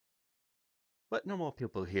Let normal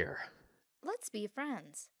people here. Let's be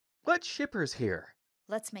friends. Let shippers here.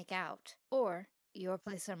 Let's make out. Or your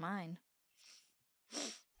place or mine.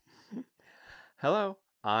 Hello,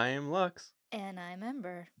 I'm Lux. And I'm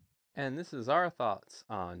Ember. And this is our thoughts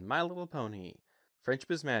on My Little Pony,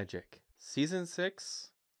 Friendship is Magic, Season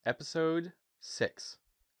 6, Episode 6.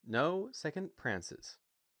 No Second Prances.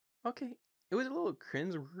 Okay, it was a little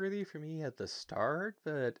cringe-worthy for me at the start,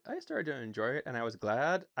 but I started to enjoy it, and I was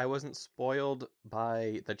glad I wasn't spoiled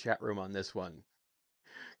by the chat room on this one.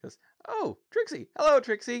 Because, oh, Trixie! Hello,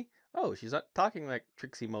 Trixie! Oh, she's not talking like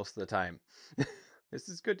Trixie most of the time. This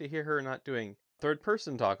is good to hear her not doing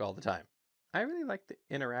third-person talk all the time. I really like the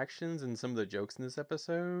interactions and some of the jokes in this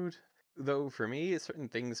episode, though for me, certain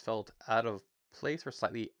things felt out of place or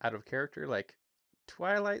slightly out of character, like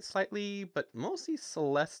Twilight slightly, but mostly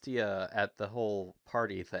Celestia at the whole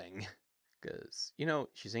party thing. Because,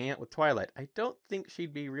 she's hanging out with Twilight. I don't think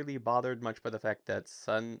she'd be really bothered much by the fact that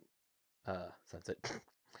Sunset,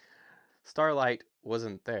 Starlight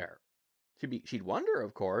wasn't there. She'd wonder,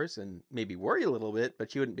 of course, and maybe worry a little bit,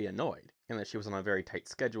 but she wouldn't be annoyed. Unless she was on a very tight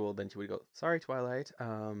schedule, then she would go, sorry, Twilight,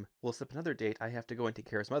 we'll slip another date. I have to go and take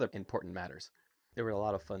care of some other important matters. There were a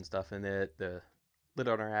lot of fun stuff in it. The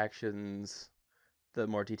little interactions, the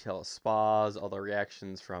more detailed spas, all the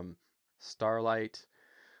reactions from Starlight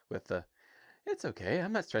with the, it's okay,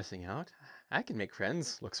 I'm not stressing out. I can make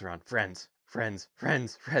friends. Looks around, friends.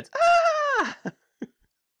 Ah!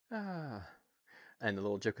 Ah. And the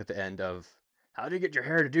little joke at the end of, how do you get your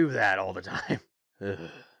hair to do that all the time?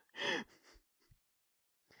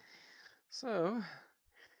 So,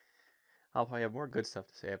 I'll probably have more good stuff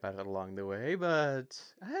to say about it along the way, but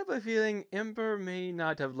I have a feeling Ember may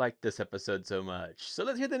not have liked this episode so much. So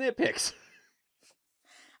let's hear the nitpicks.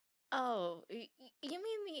 Oh, you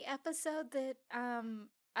mean the episode that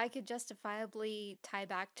I could justifiably tie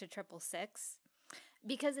back to 666?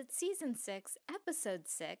 Because it's Season 6, Episode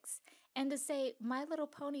 6, and to say My Little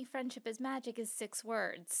Pony Friendship is Magic is 6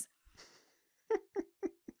 words.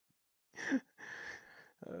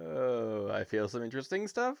 Oh, I feel some interesting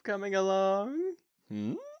stuff coming along.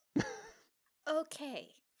 Okay,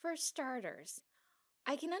 for starters,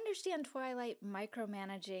 I can understand Twilight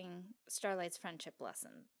micromanaging Starlight's friendship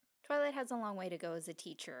lesson. Twilight has a long way to go as a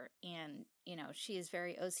teacher, and, she is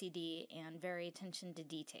very OCD and very attention to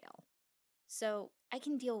detail. So I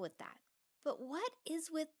can deal with that. But what is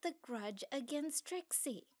with the grudge against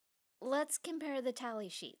Trixie? Let's compare the tally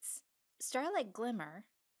sheets. Starlight Glimmer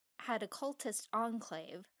had a cultist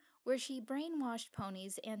enclave where she brainwashed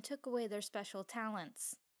ponies and took away their special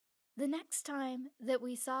talents. The next time that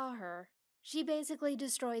we saw her, she basically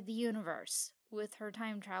destroyed the universe with her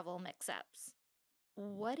time travel mix-ups.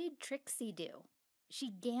 What did Trixie do?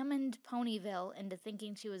 She gammoned Ponyville into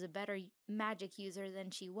thinking she was a better magic user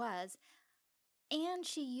than she was, and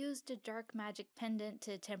she used a dark magic pendant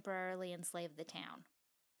to temporarily enslave the town.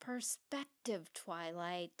 Perspective,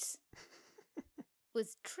 Twilight.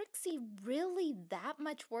 Was Trixie really that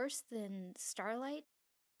much worse than Starlight,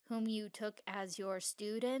 whom you took as your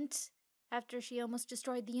student after she almost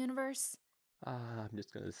destroyed the universe? I'm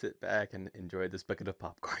just going to sit back and enjoy this bucket of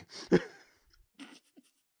popcorn.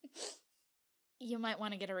 You might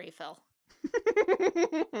want to get a refill.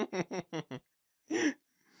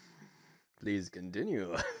 Please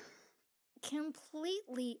continue.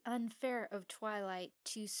 Completely unfair of Twilight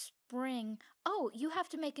to spring, oh, you have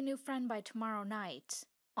to make a new friend by tomorrow night,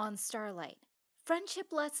 on Starlight.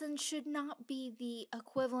 Friendship lessons should not be the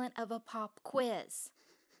equivalent of a pop quiz.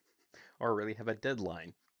 Or really have a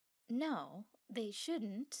deadline. No, they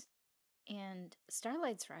shouldn't. And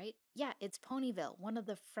Starlight's right. Yeah, it's Ponyville, one of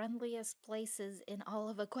the friendliest places in all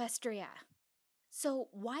of Equestria. So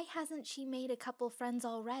why hasn't she made a couple friends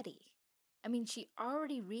already? I mean, she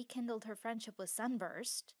already rekindled her friendship with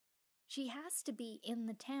Sunburst. She has to be in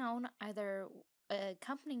the town, either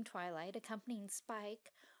accompanying Twilight, accompanying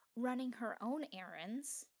Spike, running her own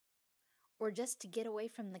errands, or just to get away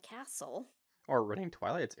from the castle. Or running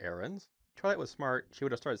Twilight's errands. Twilight was smart. She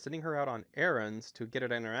would have started sending her out on errands to get her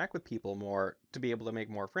to interact with people more, to be able to make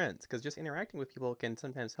more friends. Because just interacting with people can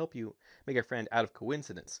sometimes help you make a friend out of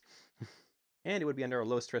coincidence. And it would be under a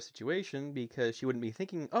low-stress situation because she wouldn't be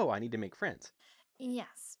thinking, oh, I need to make friends.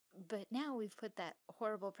 Yes, but now we've put that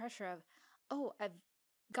horrible pressure of, oh, I've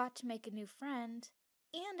got to make a new friend,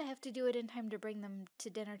 and I have to do it in time to bring them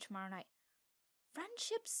to dinner tomorrow night.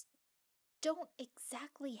 Friendships don't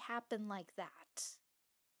exactly happen like that.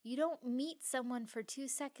 You don't meet someone for 2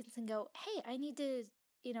 seconds and go, hey, I need to,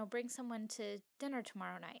 bring someone to dinner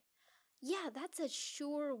tomorrow night. Yeah, that's a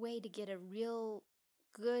sure way to get a real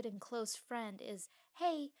good and close friend is,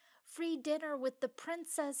 hey, free dinner with the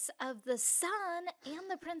Princess of the Sun and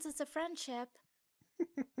the Princess of Friendship.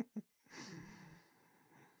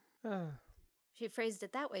 If she phrased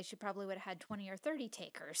it that way, she probably would have had 20 or 30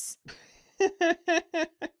 takers.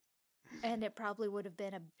 And it probably would have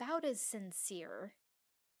been about as sincere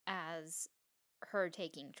as her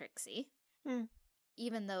taking Trixie.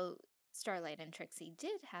 Even though Starlight and Trixie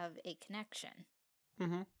did have a connection.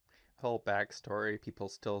 Whole backstory, people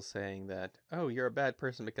still saying that, oh, you're a bad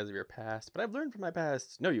person because of your past, but I've learned from my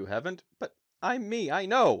past. No, you haven't, but I'm me, I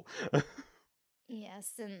know.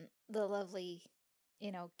 Yes, and the lovely,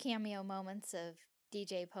 cameo moments of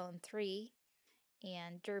DJ Pone 3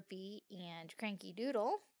 and Derpy and Cranky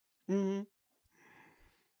Doodle.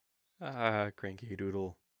 Cranky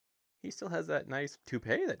Doodle. He still has that nice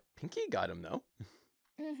toupee that Pinky got him, though.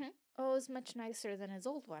 Oh, it was much nicer than his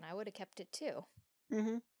old one. I would have kept it, too.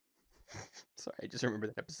 Sorry, I just remember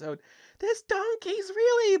that episode. This donkey's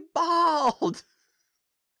really bald!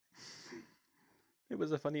 It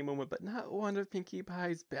was a funny moment, but not one of Pinkie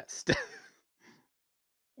Pie's best.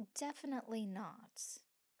 Definitely not.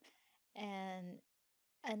 And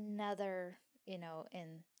another, in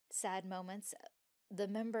sad moments, the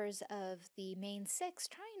members of the main six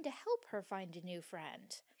trying to help her find a new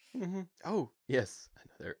friend. Oh, yes.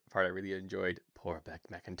 Another part I really enjoyed. Poor Beck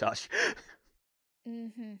McIntosh.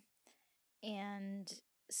 And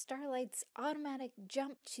Starlight's automatic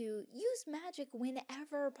jump to use magic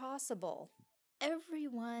whenever possible. Every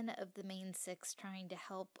one of the main six trying to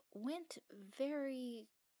help went very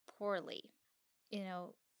poorly.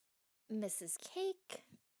 Mrs. Cake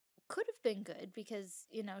could have been good because,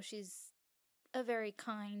 she's a very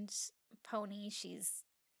kind pony. She's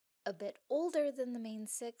a bit older than the main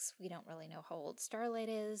six. We don't really know how old Starlight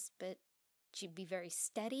is, but she'd be very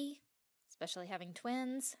steady, especially having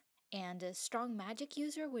twins. And a strong magic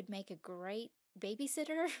user would make a great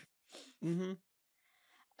babysitter.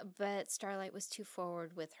 But Starlight was too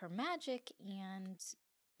forward with her magic, and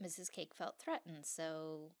Mrs. Cake felt threatened,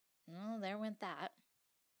 so there went that.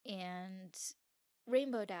 And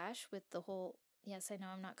Rainbow Dash with the whole, yes, I know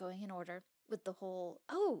I'm not going in order, with the whole,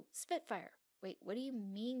 oh, Spitfire. Wait, what do you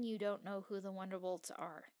mean you don't know who the Wonderbolts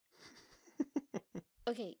are?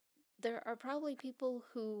 Okay, there are probably people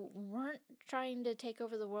who weren't trying to take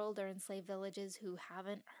over the world or enslave villages who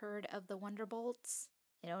haven't heard of the Wonderbolts.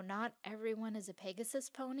 Not everyone is a Pegasus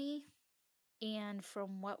pony. And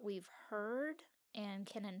from what we've heard and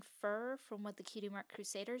can infer from what the Cutie Mark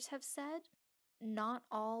Crusaders have said, not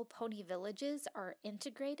all pony villages are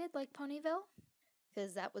integrated like Ponyville.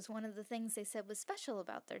 Because that was one of the things they said was special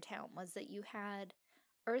about their town, was that you had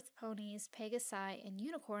Earth ponies, Pegasi, and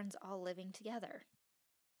unicorns all living together.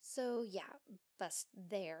 So yeah, bust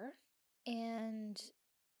there. And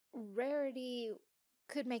Rarity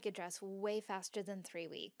could make a dress way faster than 3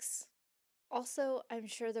 weeks. Also, I'm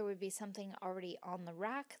sure there would be something already on the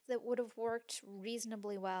rack that would have worked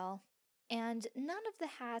reasonably well. And none of the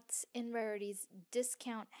hats in Rarity's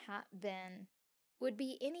discount hat bin would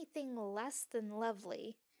be anything less than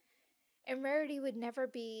lovely. And Rarity would never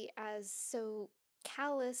be as so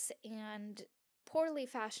callous and poorly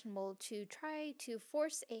fashionable to try to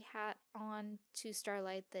force a hat on to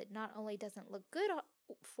Starlight that not only doesn't look good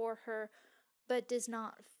for her, but does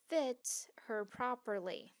not fit her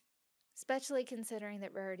properly. Especially considering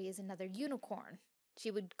that Rarity is another unicorn.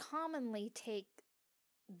 She would commonly take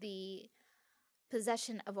the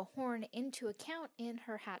possession of a horn into account in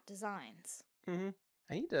her hat designs. I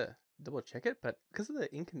need to double check it, but because of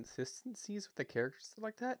the inconsistencies with the characters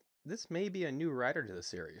like that, this may be a new writer to the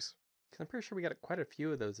series. Because I'm pretty sure we got quite a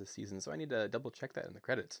few of those this season, so I need to double check that in the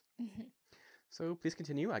credits. So please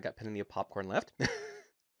continue. I got plenty of popcorn left.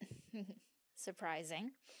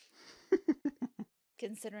 Surprising.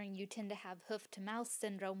 Considering you tend to have hoof-to-mouth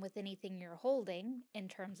syndrome with anything you're holding in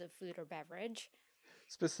terms of food or beverage.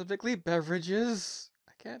 Specifically beverages.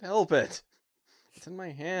 I can't help it. It's in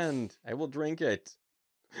my hand. I will drink it.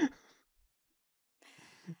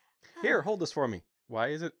 Here, hold this for me. Why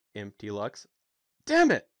is it empty, Lux?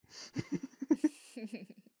 Damn it!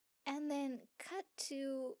 And then cut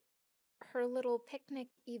to her little picnic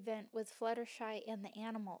event with Fluttershy and the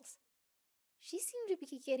animals. She seemed to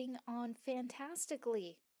be getting on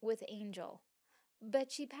fantastically with Angel,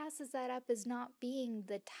 but she passes that up as not being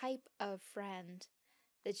the type of friend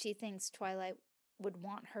that she thinks Twilight would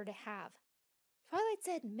want her to have. Twilight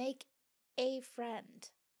said make a friend.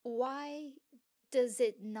 Why does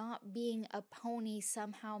it not being a pony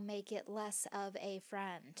somehow make it less of a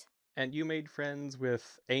friend? And you made friends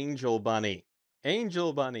with Angel Bunny.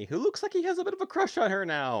 Angel Bunny, who looks like he has a bit of a crush on her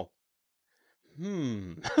now.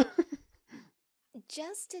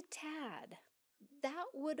 Just a tad. that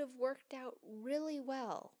would have worked out really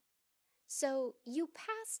well. So you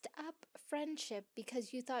passed up friendship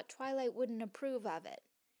because you thought Twilight wouldn't approve of it.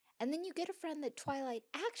 And then you get a friend that Twilight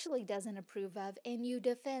actually doesn't approve of, and you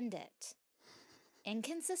defend it.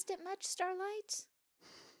 Inconsistent much, Starlight?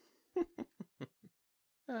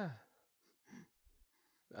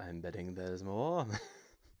 I'm betting there's more.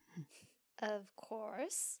 Of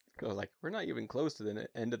course. We're not even close to the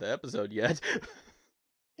end of the episode yet.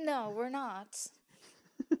 No, we're not.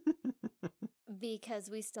 Because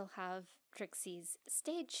we still have Trixie's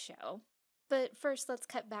stage show. But first, let's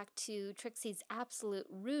cut back to Trixie's absolute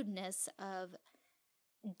rudeness of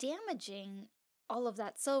damaging all of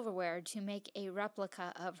that silverware to make a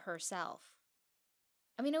replica of herself.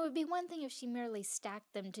 I mean, it would be one thing if she merely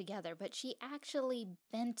stacked them together, but she actually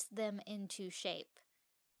bent them into shape.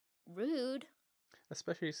 Rude.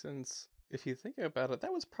 Especially since, if you think about it,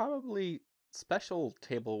 that was probably special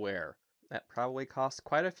tableware. That probably cost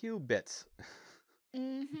quite a few bits.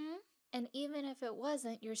 Mm-hmm. And even if it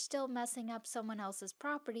wasn't, you're still messing up someone else's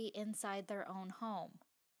property inside their own home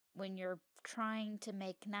when you're trying to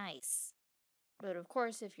make nice. But of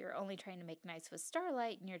course, if you're only trying to make nice with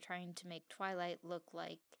Starlight and you're trying to make Twilight look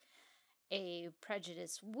like a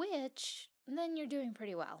prejudiced witch, then you're doing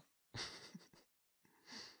pretty well.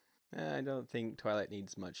 I don't think Twilight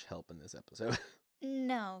needs much help in this episode.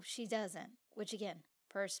 No, she doesn't. Which again,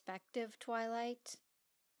 perspective, Twilight.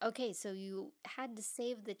 Okay, so you had to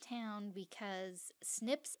save the town because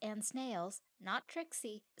Snips and Snails, not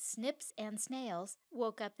Trixie, Snips and Snails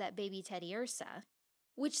woke up that baby Teddy Ursa,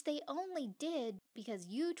 which they only did because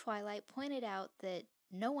you, Twilight, pointed out that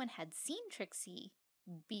no one had seen Trixie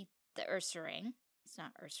beat the Ursa Ring. It's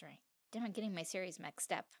not Ursa Ring. Damn, I'm getting my series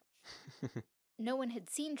mixed up. No one had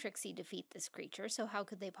seen Trixie defeat this creature, so how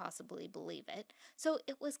could they possibly believe it? So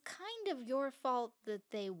it was kind of your fault that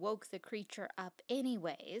they woke the creature up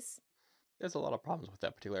anyways. There's a lot of problems with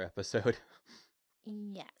that particular episode.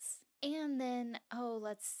 Yes. And then,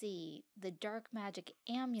 let's see, the dark magic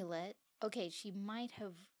amulet. Okay, she might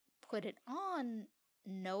have put it on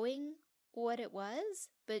knowing what it was,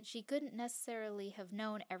 but she couldn't necessarily have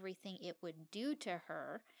known everything it would do to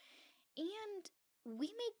her. And we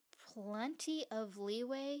make plenty of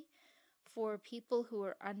leeway for people who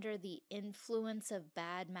are under the influence of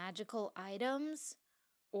bad magical items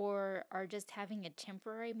or are just having a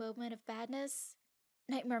temporary moment of badness.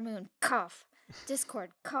 Nightmare Moon, cough.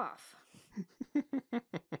 Discord, cough.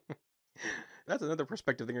 That's another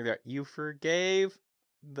perspective thing that you forgave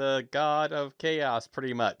the god of chaos,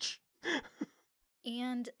 pretty much.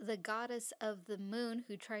 And the goddess of the moon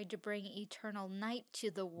who tried to bring eternal night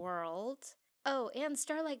to the world. Oh, and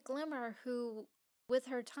Starlight Glimmer, who, with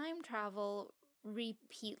her time travel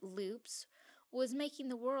repeat loops, was making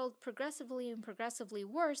the world progressively and progressively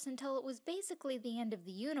worse until it was basically the end of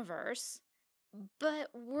the universe. But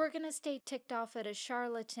we're gonna stay ticked off at a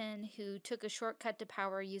charlatan who took a shortcut to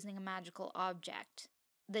power using a magical object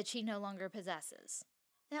that she no longer possesses.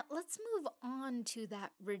 Now, let's move on to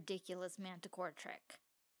that ridiculous manticore trick.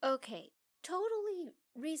 Okay, totally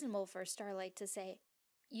reasonable for Starlight to say,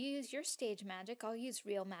 you use your stage magic, I'll use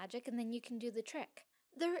real magic, and then you can do the trick.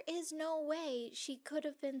 There is no way she could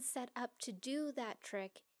have been set up to do that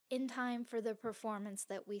trick in time for the performance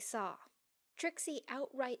that we saw. Trixie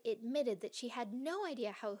outright admitted that she had no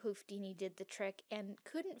idea how Hoofdini did the trick and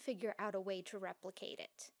couldn't figure out a way to replicate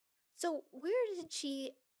it. So where did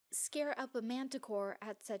she scare up a manticore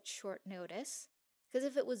at such short notice? Because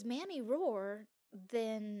if it was Manny Roar,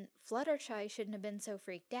 then Fluttershy shouldn't have been so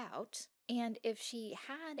freaked out. And if she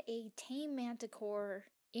had a tame manticore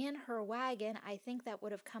in her wagon, I think that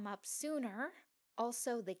would have come up sooner.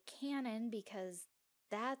 Also the cannon, because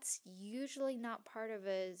that's usually not part of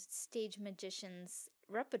a stage magician's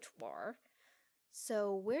repertoire.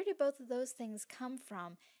 So where did both of those things come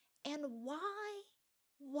from? And why?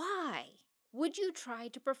 Why would you try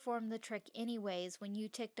to perform the trick anyways when you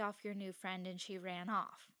ticked off your new friend and she ran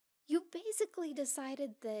off? You basically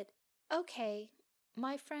decided that, okay,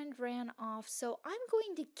 my friend ran off, so I'm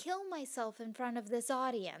going to kill myself in front of this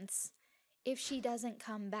audience if she doesn't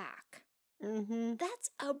come back. Mm-hmm. That's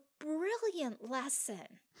a brilliant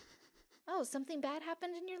lesson. Oh, something bad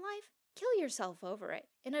happened in your life? Kill yourself over it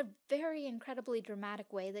in a very incredibly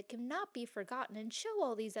dramatic way that cannot be forgotten and show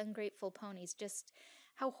all these ungrateful ponies just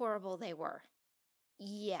how horrible they were.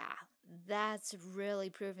 Yeah, that's really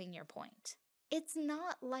proving your point. It's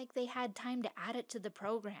not like they had time to add it to the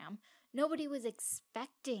program. Nobody was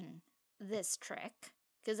expecting this trick,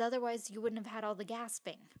 because otherwise you wouldn't have had all the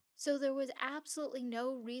gasping. So there was absolutely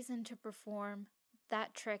no reason to perform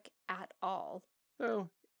that trick at all. So,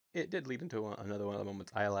 It did lead into another one of the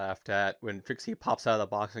moments I laughed at when Trixie pops out of the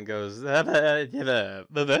box and goes,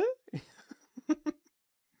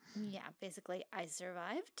 Yeah, basically, I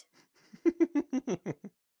survived.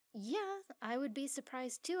 Yeah, I would be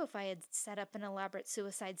surprised too if I had set up an elaborate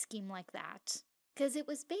suicide scheme like that. Because it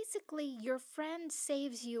was basically your friend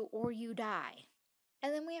saves you or you die.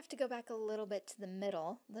 And then we have to go back a little bit to the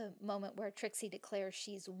middle, the moment where Trixie declares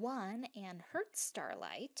she's won and hurts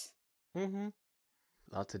Starlight. Mm-hmm.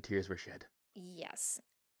 Lots of tears were shed. Yes.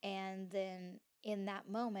 And then in that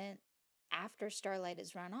moment, after Starlight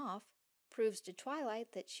is run off, proves to Twilight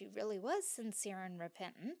that she really was sincere and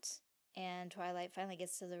repentant. And Twilight finally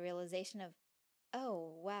gets to the realization of,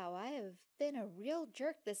 oh, wow, I have been a real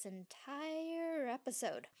jerk this entire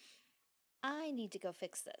episode. I need to go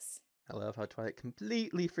fix this. I love how Twilight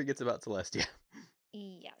completely forgets about Celestia.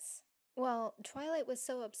 Yes. Well, Twilight was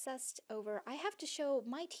so obsessed over, I have to show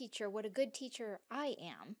my teacher what a good teacher I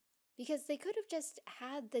am, because they could have just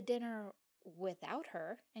had the dinner without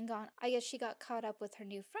her and gone, I guess she got caught up with her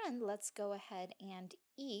new friend, let's go ahead and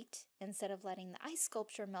eat, instead of letting the ice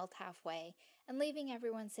sculpture melt halfway and leaving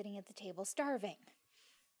everyone sitting at the table starving.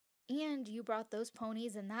 And you brought those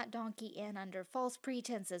ponies and that donkey in under false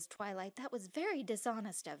pretenses, Twilight. That was very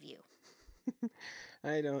dishonest of you.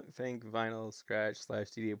 I don't think Vinyl Scratch /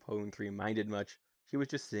 DD Pone 3 minded much. She was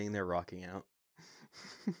just sitting there rocking out.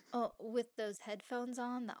 Oh, with those headphones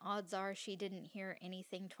on, the odds are she didn't hear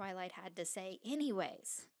anything Twilight had to say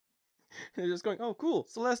anyways. They're just going, oh, cool,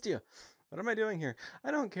 Celestia. What am I doing here? I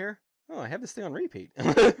don't care. Oh, I have this thing on repeat.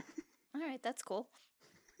 Alright, that's cool.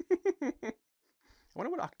 I wonder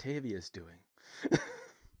what Octavia's doing.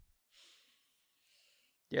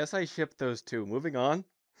 Yes, I shipped those two. Moving on.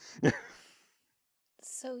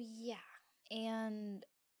 So yeah, and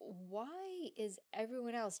why is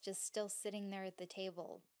everyone else just still sitting there at the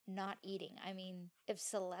table, not eating? I mean, if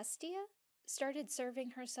Celestia started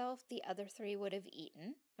serving herself, the other three would have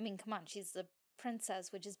eaten. I mean, come on, she's the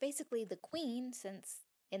princess, which is basically the queen, since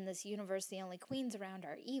in this universe the only queens around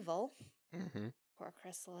are evil. Mm-hmm. Poor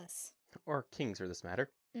Chrysalis. Or kings, for this matter.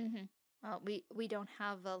 Mm-hmm. Well, we don't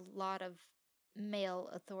have a lot of male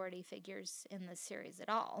authority figures in this series at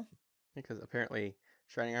all. Because apparently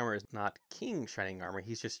Shining Armor is not King Shining Armor,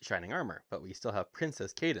 he's just Shining Armor. But we still have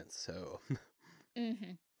Princess Cadence, so...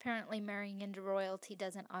 Mm-hmm. Apparently marrying into royalty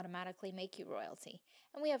doesn't automatically make you royalty.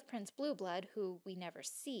 And we have Prince Blueblood, who we never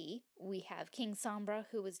see. We have King Sombra,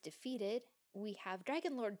 who was defeated. We have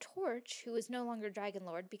Dragon Lord Torch, who is no longer Dragon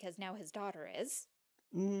Lord because now his daughter is.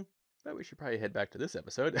 But we should probably head back to this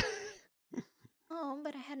episode. Oh,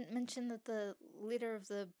 but I hadn't mentioned that the leader of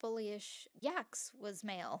the bullyish Yaks was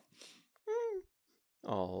male.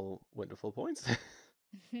 All wonderful points.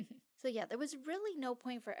 So yeah, there was really no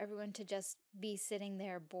point for everyone to just be sitting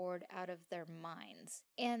there bored out of their minds.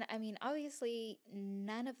 And I mean, obviously,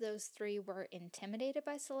 none of those three were intimidated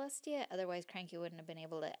by Celestia, otherwise Cranky wouldn't have been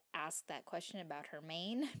able to ask that question about her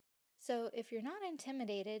mane. So if you're not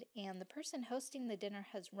intimidated and the person hosting the dinner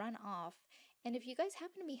has run off, and if you guys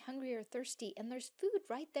happen to be hungry or thirsty and there's food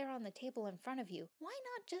right there on the table in front of you, why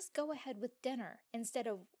not just go ahead with dinner instead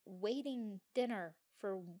of waiting dinner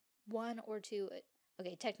for one or two,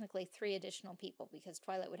 okay, technically 3 additional people, because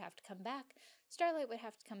Twilight would have to come back, Starlight would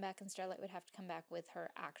have to come back, and Starlight would have to come back with her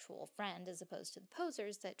actual friend as opposed to the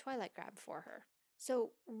posers that Twilight grabbed for her.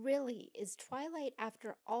 So really, is Twilight,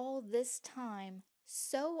 after all this time,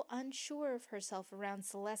 so unsure of herself around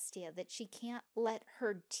Celestia that she can't let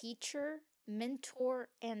her teacher, mentor,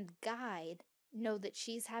 and guide know that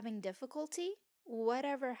she's having difficulty?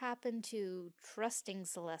 Whatever happened to trusting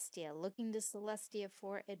Celestia, looking to Celestia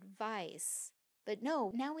for advice? But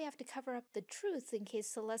no, now we have to cover up the truth in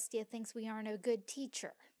case Celestia thinks we aren't a good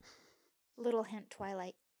teacher. Little hint,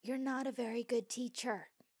 Twilight, you're not a very good teacher.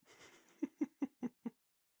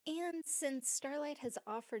 And since Starlight has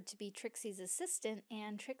offered to be Trixie's assistant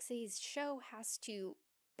and Trixie's show has to,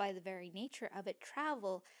 by the very nature of it,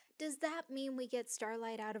 travel, does that mean we get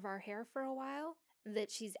Starlight out of our hair for a while?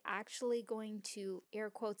 That she's actually going to, air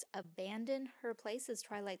quotes, abandon her place as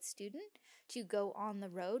Twilight's student to go on the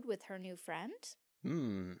road with her new friend?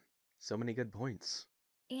 So many good points.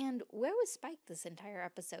 And where was Spike this entire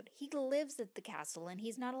episode? He lives at the castle and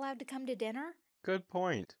he's not allowed to come to dinner? Good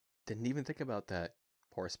point. Didn't even think about that.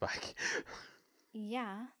 Poor Spike.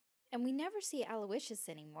 Yeah. And we never see Aloysius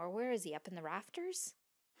anymore. Where is he? Up in the rafters?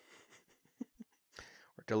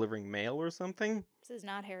 Or delivering mail or something? This is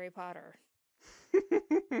not Harry Potter.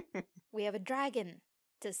 We have a dragon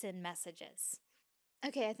to send messages.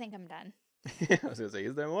 Okay, I think I'm done. I was gonna say,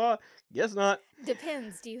 is there more? Guess not.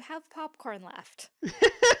 Depends. Do you have popcorn left?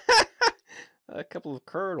 A couple of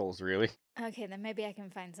kernels, really. Okay, then maybe I can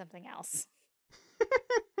find something else.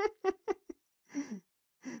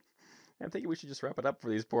 I'm thinking we should just wrap it up for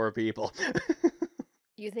these poor people.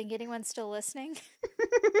 You think anyone's still listening?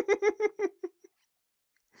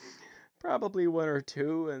 Probably one or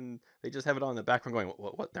two, and they just have it on in the background going,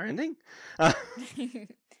 what, they're ending? All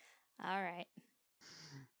right.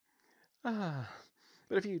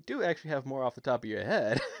 But if you do actually have more off the top of your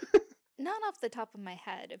head... Not off the top of my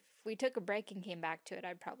head. If we took a break and came back to it,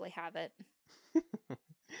 I'd probably have it.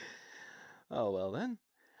 Oh, well then.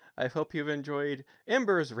 I hope you've enjoyed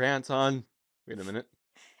Ember's rants on... Wait a minute.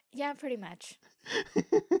 Yeah, pretty much.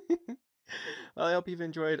 Well, I hope you've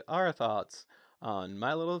enjoyed our thoughts on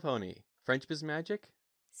My Little Pony, Friendship is Magic.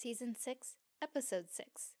 Season 6, Episode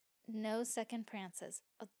 6. No Second Prances.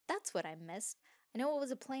 Oh, that's what I missed. I know it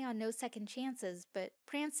was a play on No Second Chances, but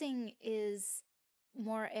prancing is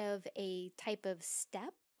more of a type of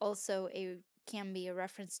step. Also, can be a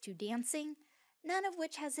reference to dancing, none of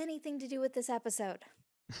which has anything to do with this episode.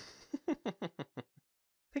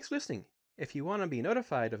 Thanks for listening. If you want to be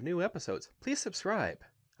notified of new episodes, please subscribe.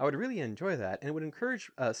 I would really enjoy that, and it would encourage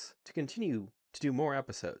us to continue to do more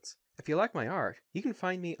episodes. If you like my art, you can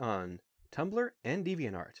find me on Tumblr and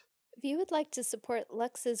DeviantArt. If you would like to support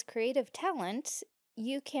Lux's creative talent,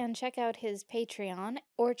 you can check out his Patreon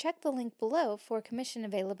or check the link below for commission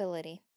availability.